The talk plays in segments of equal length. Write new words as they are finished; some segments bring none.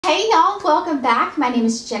Hey y'all, welcome back. My name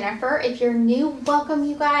is Jennifer. If you're new, welcome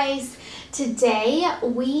you guys. Today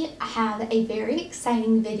we have a very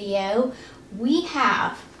exciting video. We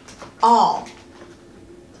have all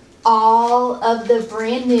of the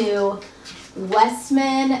brand new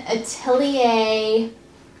WESTMAN Atelier,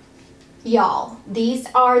 y'all. These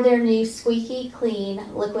are their new squeaky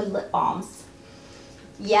clean liquid lip balms.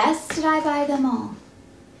 Yes, did I buy them all?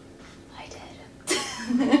 I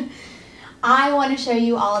did. I want to show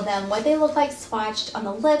you all of them, what they look like swatched on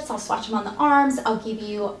the lips. I'll swatch them on the arms. I'll give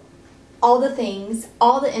you all the things,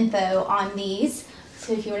 all the info on these.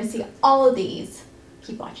 So if you want to see all of these,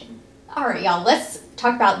 keep watching. All right, y'all, let's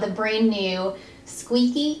talk about the brand new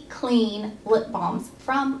squeaky clean lip balms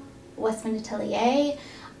from WESTMAN Atelier.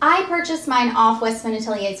 I purchased mine off WESTMAN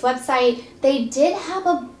Atelier's website. They did have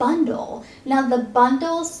a bundle. Now the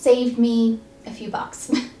bundle saved me a few bucks,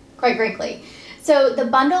 quite frankly. So the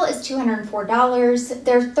bundle is $204.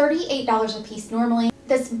 They're $38 a piece normally.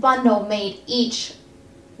 This bundle made each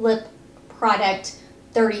lip product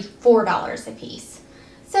 $34 a piece.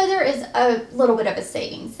 So there is a little bit of a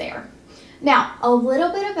savings there. Now, a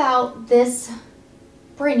little bit about this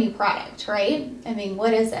brand new product, right? I mean,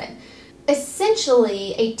 what is it?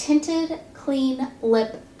 Essentially a tinted clean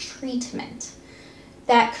lip treatment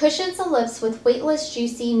that cushions the lips with weightless,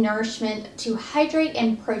 juicy nourishment to hydrate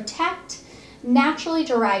and protect naturally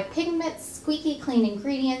derived pigments, squeaky clean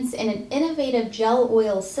ingredients, and an innovative gel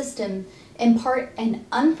oil system impart an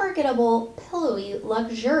unforgettable, pillowy,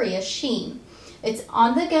 luxurious sheen. It's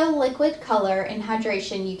on-the-go liquid color and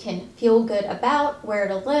hydration you can feel good about, wear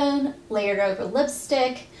it alone, layer it over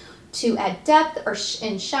lipstick to add depth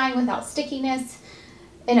and shine without stickiness.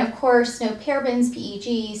 And of course, no parabens,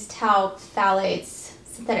 PEGs, talc, phthalates,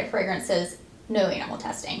 synthetic fragrances, no animal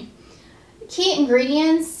testing. Key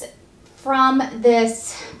ingredients from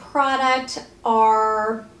this product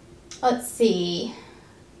are, let's see,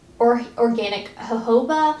 organic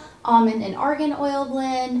jojoba, almond and argan oil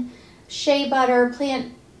blend, shea butter,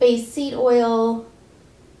 plant-based seed oil.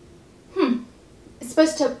 It's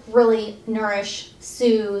supposed to really nourish,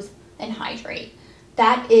 soothe, and hydrate.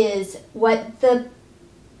 That is what the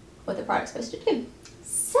product's supposed to do.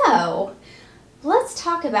 So let's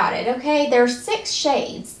talk about it, okay? There are 6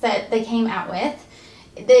 shades that they came out with.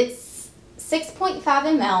 It's 6.5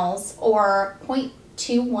 mLs or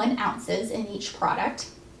 0.21 ounces in each product.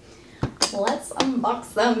 Let's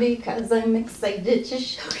unbox them because I'm excited to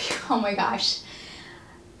show you. Oh my gosh.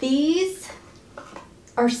 These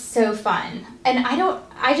are so fun. And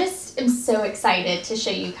I just am so excited to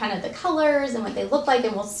show you kind of the colors and what they look like,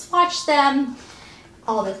 and we'll swatch them,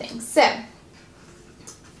 all the things. So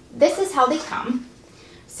this is how they come.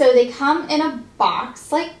 So they come in a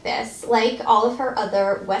box like this, like all of her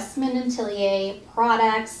other WESTMAN Atelier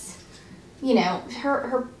products. You know,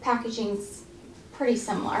 her packaging's pretty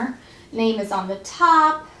similar. Name is on the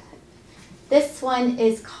top. This one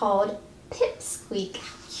is called Pipsqueak.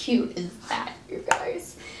 How cute is that, you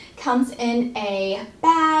guys? Comes in a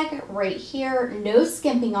bag right here. No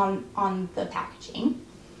skimping on the packaging.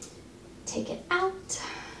 Take it out.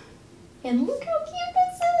 And look how cute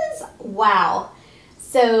this is. Wow.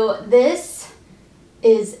 So this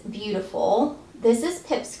is beautiful. This is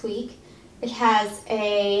Pipsqueak. It has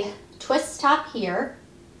a twist top here,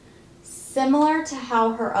 similar to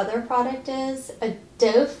how her other product is. A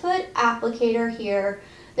doe foot applicator here.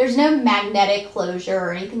 There's no magnetic closure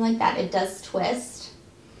or anything like that. It does twist.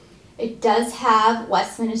 It does have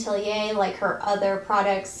WESTMAN Atelier like her other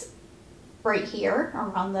products right here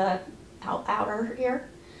around the outer here.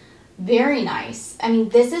 Very nice. I mean,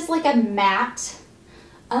 this is like a matte,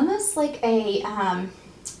 almost like a,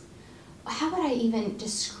 how would I even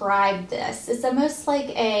describe this? It's almost like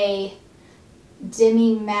a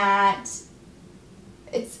demi-matte.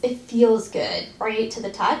 It feels good, right, to the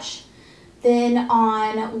touch. Then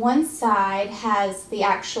on one side has the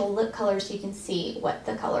actual lip color, so you can see what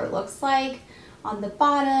the color looks like. On the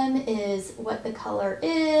bottom is what the color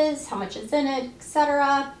is, how much is in it,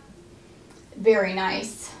 etc. Very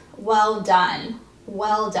nice. Well done.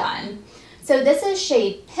 Well done. So this is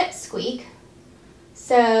shade Pipsqueak.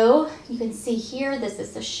 So you can see here, this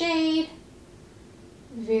is the shade.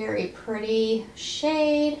 Very pretty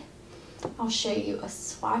shade. I'll show you a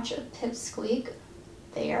swatch of Pipsqueak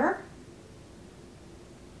there.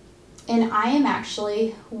 And I am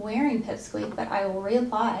actually wearing Pipsqueak, but I will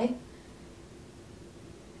reapply.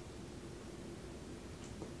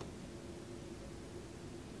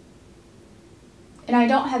 And I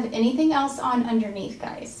don't have anything else on underneath,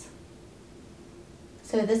 guys.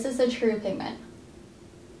 So this is a true pigment.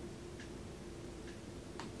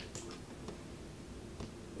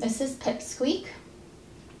 This is Pipsqueak.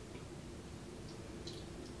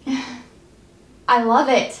 I love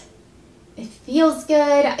it. It feels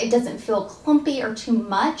good. It doesn't feel clumpy or too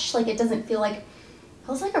much. Like it doesn't feel like,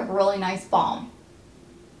 feels like a really nice balm.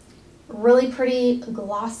 Really pretty,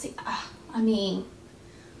 glossy. I mean,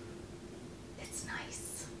 it's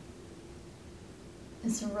nice.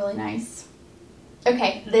 It's really nice.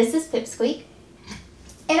 Okay, this is Pipsqueak.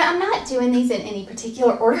 And I'm not doing these in any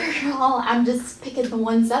particular order at all. I'm just picking the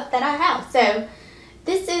ones up that I have. So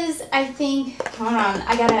this is, I think, hold on,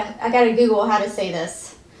 I gotta Google how to say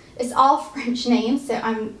this. It's all French names, so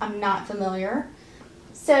I'm not familiar.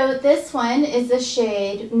 So this one is the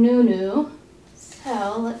shade Nunu.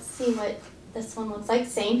 So let's see what this one looks like.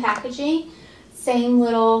 Same packaging, same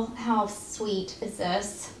little, how sweet is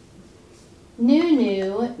this?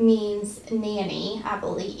 Nunu means nanny, I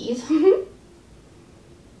believe.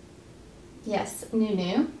 Yes,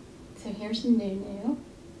 Nunu. So here's Nunu.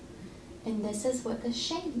 And this is what the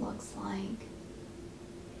shade looks like.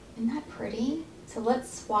 Isn't that pretty? So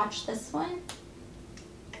let's swatch this one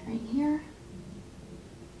right here.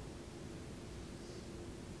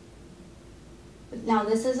 Now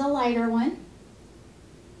this is a lighter one,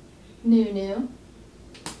 Nunu.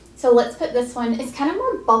 So let's put this one, it's kind of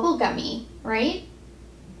more bubblegummy, right?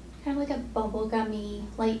 Kind of like a bubblegummy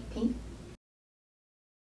light pink.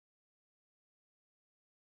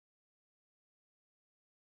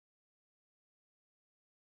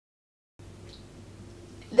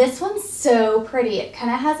 This one's so pretty. It kind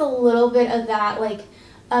of has a little bit of that like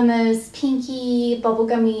almost pinky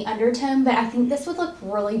bubblegummy undertone, but I think this would look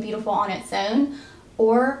really beautiful on its own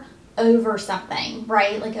or over something,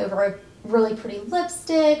 right? Like over a really pretty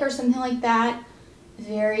lipstick or something like that.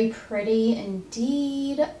 Very pretty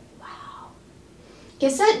indeed. Wow.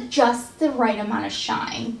 Gives it just the right amount of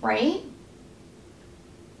shine, right?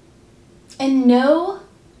 And no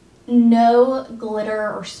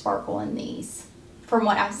glitter or sparkle in these from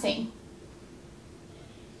what I've seen.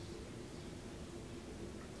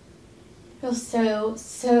 Feels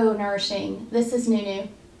so nourishing. This is Nunu.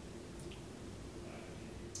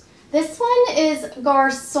 This one is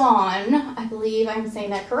Garçon. I believe I'm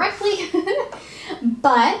saying that correctly.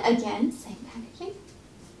 But again, same packaging.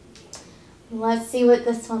 Let's see what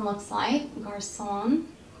this one looks like. Garçon.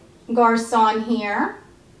 Garçon here.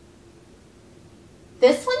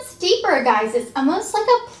 This one's deeper, guys. It's almost like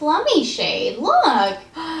a plummy shade. Look.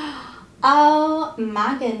 Oh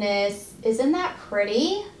my goodness. Isn't that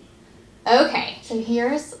pretty? Okay, so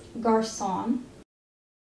here's Garçon.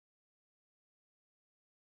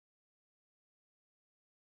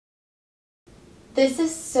 This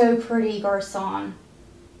is so pretty, Garçon.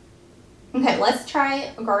 Okay, let's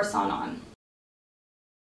try Garçon on.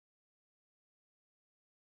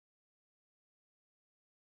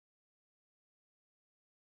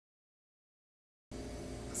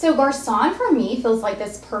 So Garçon for me feels like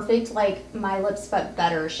this perfect, like My Lips But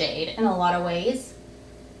Better shade in a lot of ways.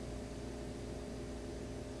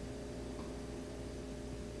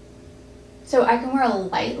 So I can wear a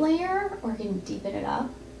light layer or I can deepen it up.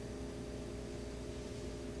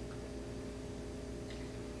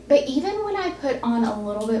 But even when I put on a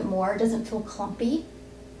little bit more, it doesn't feel clumpy.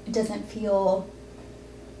 It doesn't feel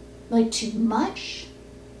like too much.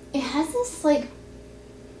 It has this like,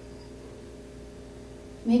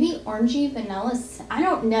 maybe orangey vanilla, I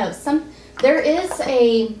don't know. There is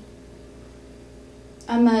a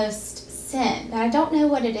almost scent, but I don't know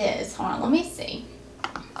what it is. Hold on, let me see.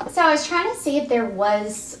 So I was trying to see if there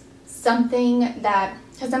was something that,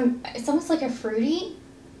 because it's almost like a fruity,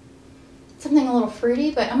 something a little fruity,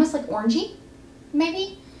 but almost like orangey,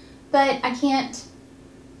 maybe. But I can't,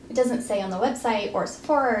 it doesn't say on the website or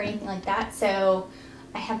Sephora or anything like that, so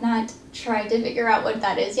I have not tried to figure out what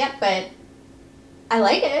that is yet, but I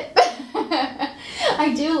like it.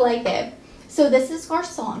 I do like it. So this is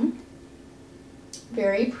Garçon.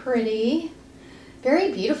 Very pretty.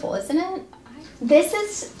 Very beautiful, isn't it? This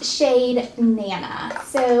is shade Nana.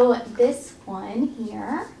 So this one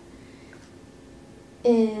here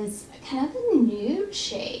is kind of a nude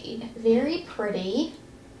shade. Very pretty.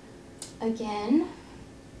 Again,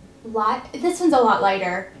 this one's a lot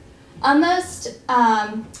lighter. Almost,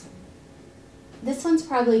 this one's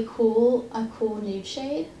probably a cool nude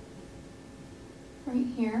shade right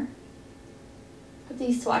here. But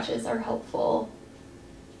these swatches are helpful.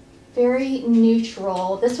 Very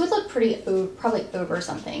neutral. This would look pretty, probably over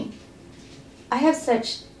something. I have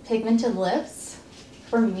such pigmented lips.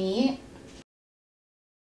 For me,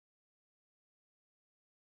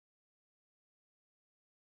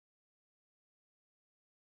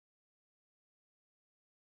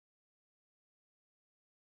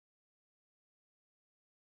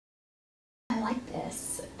 I like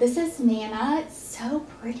this. This is Nana. It's so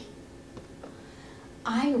pretty.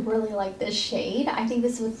 I really like this shade. I think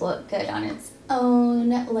this would look good on its own,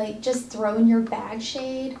 like just throw in your bag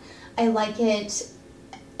shade. I like it.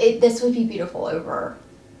 This would be beautiful over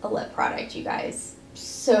a lip product, you guys.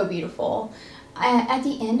 So beautiful. At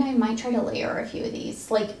the end, I might try to layer a few of these,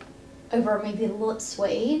 like over maybe the lip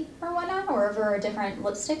suede or whatnot, or over a different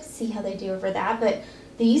lipstick, see how they do over that. But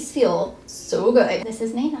these feel so good. This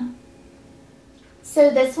is Nana. So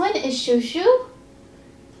this one is Shushu.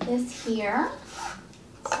 This here.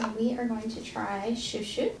 So we are going to try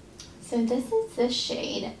Shushu. So this is the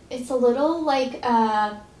shade. It's a little like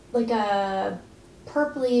a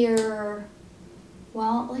purpley or,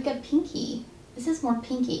 well, like a pinky. This is more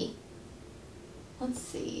pinky. Let's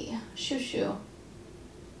see, Shushu.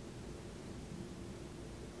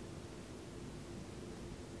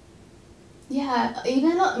 Yeah,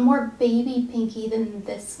 even more baby pinky than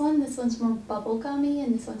this one. This one's more bubblegummy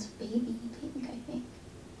and this one's baby pink, I think.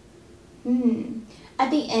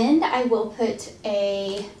 At the end, I will put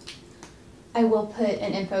an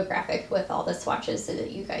infographic with all the swatches so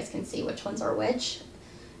that you guys can see which ones are which.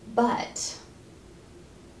 But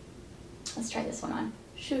let's try this one on.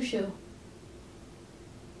 Shushu.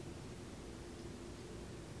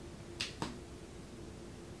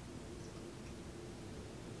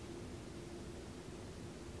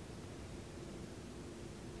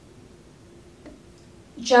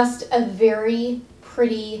 Just a very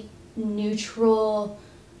pretty, neutral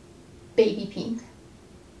baby pink.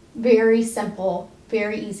 Very simple,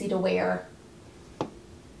 very easy to wear.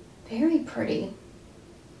 Very pretty.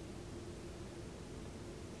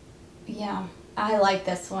 Yeah, I like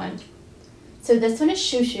this one. So this one is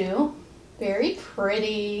Shushu. Very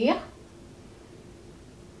pretty.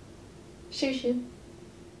 Shushu.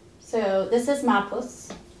 So this is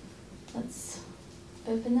Mapus. Let's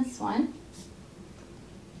open this one.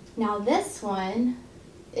 Now this one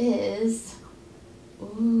is,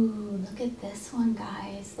 ooh, look at this one,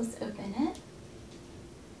 guys. Let's open it.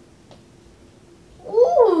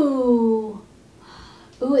 Ooh.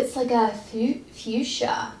 Ooh, it's like a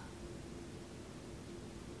fuchsia.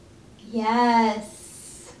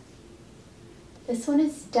 Yes. This one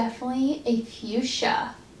is definitely a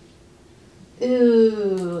fuchsia.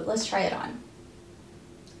 Ooh, let's try it on.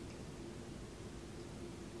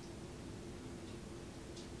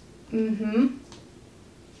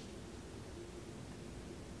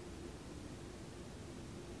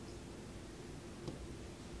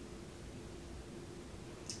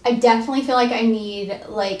 I definitely feel like I need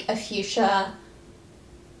like a fuchsia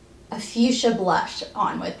blush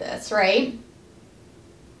on with this, right?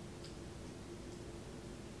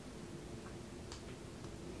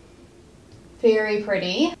 Very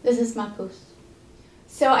pretty. This is my post.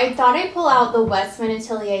 So I thought I'd pull out the Westman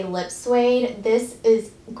Atelier Lip Suede. This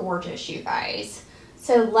is gorgeous, you guys.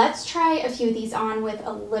 So let's try a few of these on with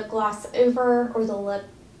a lip gloss over, or the lip,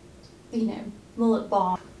 you know, the lip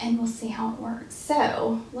balm, and we'll see how it works.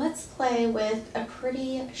 So let's play with a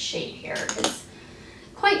pretty shade here, because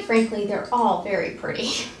quite frankly, they're all very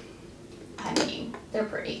pretty. I mean, they're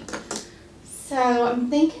pretty. So I'm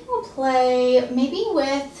thinking we'll play maybe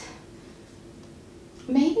with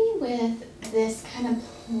this kind of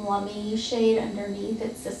plummy shade underneath.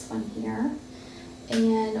 It's this one here.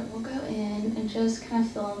 And we'll go in and just kind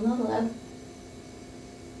of fill in the lip.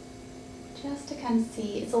 Just to kind of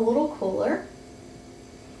see, it's a little cooler.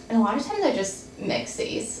 And a lot of times I just mix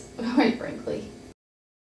these, quite frankly.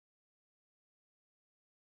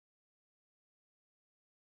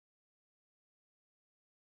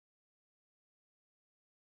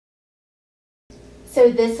 So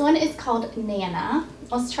this one is called Nana.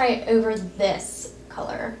 Let's try it over this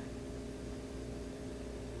color.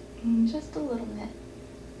 Just a little bit.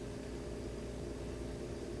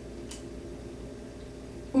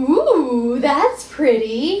 Ooh, that's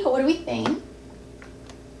pretty. What do we think?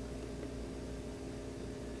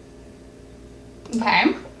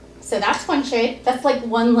 Okay, so that's one shade. That's like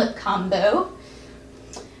one lip combo.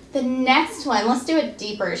 The next one, let's do a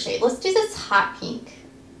deeper shade. Let's do this hot pink.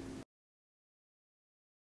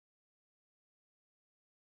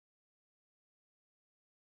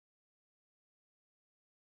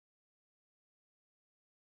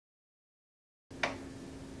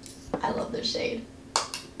 I love this shade.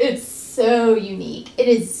 It's so unique. It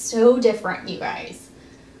is so different, you guys.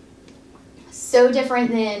 So different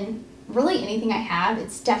than really anything I have.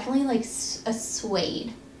 It's definitely like a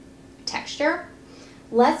suede texture.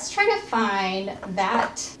 Let's try to find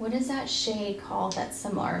that. What is that shade called that's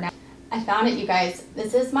similar? Now, I found it, you guys.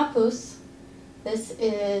 This is my Pousse. This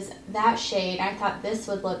is that shade. I thought this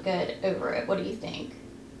would look good over it. What do you think?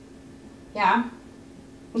 Yeah?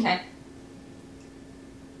 Okay.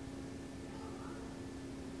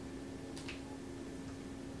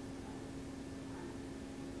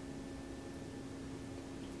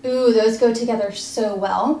 Ooh, those go together so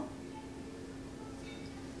well.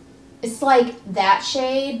 It's like that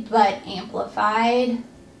shade, but amplified.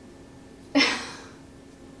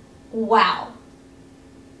 Wow.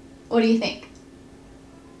 What do you think?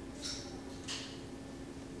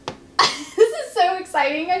 This is so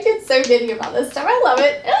exciting. I get so giddy about this stuff. I love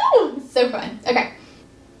it. Oh, it's so fun. Okay.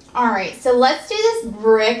 All right, so let's do this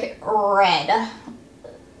brick red.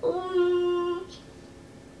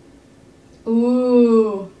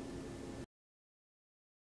 Ooh.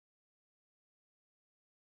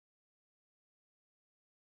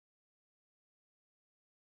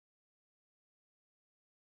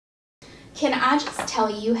 Can I just tell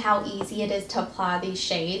you how easy it is to apply these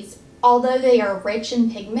shades? Although they are rich in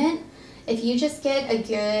pigment, if you just get a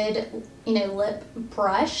good, lip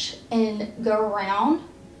brush and go around,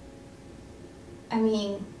 I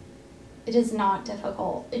mean, it is not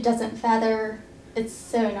difficult. It doesn't feather. It's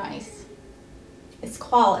so nice. It's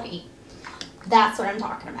quality. That's what I'm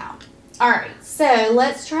talking about. All right, so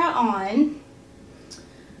let's try on.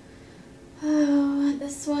 Oh,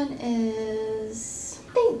 this one is,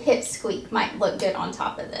 I think Pipsqueak might look good on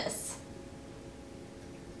top of this.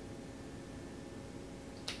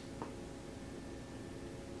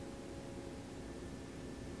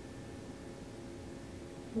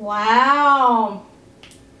 Wow.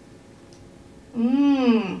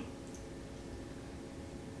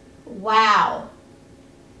 Wow.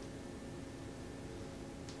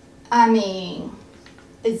 I mean,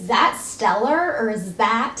 is that stellar or is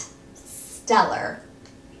that stellar?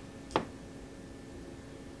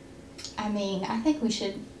 I mean, I think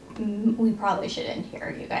we probably should end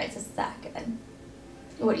here, you guys. It's that good.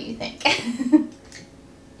 What do you think?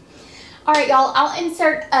 All right, y'all, I'll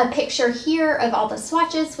insert a picture here of all the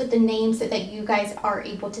swatches with the names so that you guys are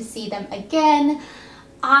able to see them again.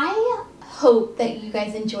 I hope that you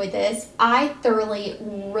guys enjoyed this. I thoroughly,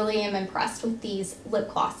 really am impressed with these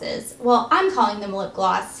lip glosses. Well, I'm calling them lip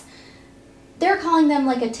gloss. They're calling them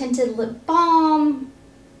like a tinted lip balm.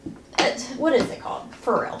 What is it called?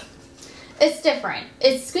 For real. It's different.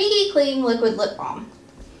 It's Squeaky Clean Liquid Lip Balm.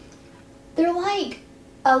 They're like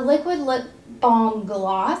a liquid lip balm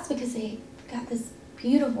gloss because they got this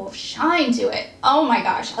beautiful shine to it. Oh my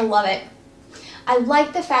gosh, I love it. I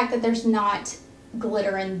like the fact that there's not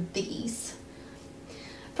glitter in these.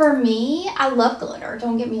 For me, I love glitter,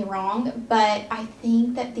 don't get me wrong, but I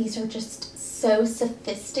think that these are just so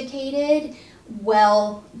sophisticated,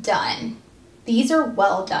 well done. These are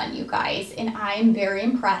well done, you guys, and I am very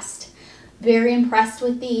impressed. Very impressed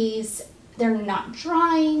with these. They're not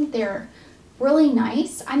drying, they're really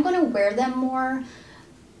nice. I'm going to wear them more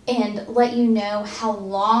and let you know how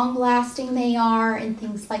long lasting they are and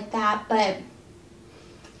things like that, but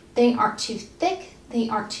they aren't too thick, they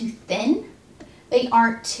aren't too thin, they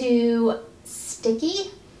aren't too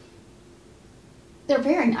sticky. They're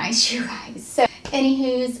very nice, you guys. So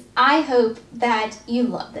anywho's, I hope that you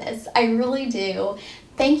love this. I really do.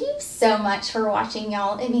 Thank you so much for watching,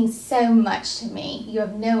 y'all. It means so much to me. You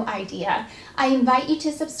have no idea. I invite you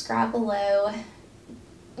to subscribe below.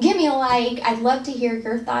 Give me a like. I'd love to hear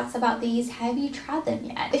your thoughts about these. Have you tried them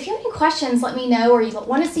yet? If you have any questions, let me know, or you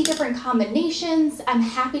want to see different combinations, I'm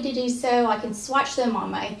happy to do so. I can swatch them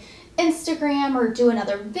on my Instagram or do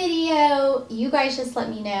another video. You guys just let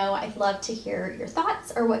me know. I'd love to hear your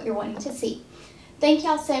thoughts or what you're wanting to see. Thank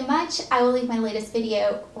y'all so much. I will leave my latest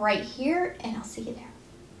video right here, and I'll see you there.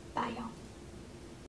 Bye, y'all.